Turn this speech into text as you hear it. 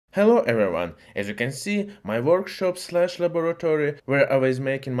Hello everyone, as you can see, my workshop/laboratory where I was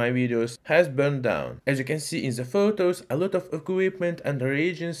making my videos has burned down. As you can see in the photos, a lot of equipment and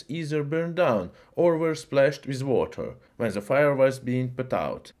reagents either burned down or were splashed with water when the fire was being put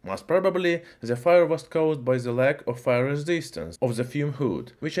out. Most probably, the fire was caused by the lack of fire resistance of the fume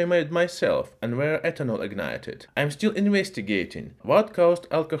hood, which I made myself and where ethanol ignited. I'm still investigating what caused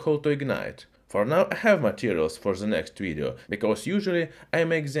alcohol to ignite. For now I have materials for the next video, because usually I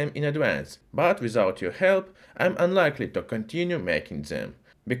make them in advance, but without your help I'm unlikely to continue making them.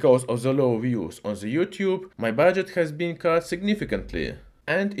 Because of the low views on the YouTube, my budget has been cut significantly,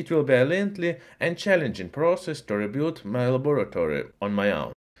 and it will be a lengthy and challenging process to rebuild my laboratory on my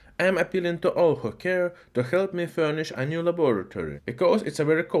own. I am appealing to all who care to help me furnish a new laboratory, because it's a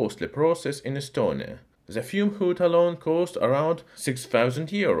very costly process in Estonia. The fume hood alone cost around 6,000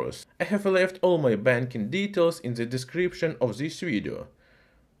 euros. I have left all my banking details in the description of this video.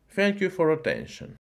 Thank you for attention.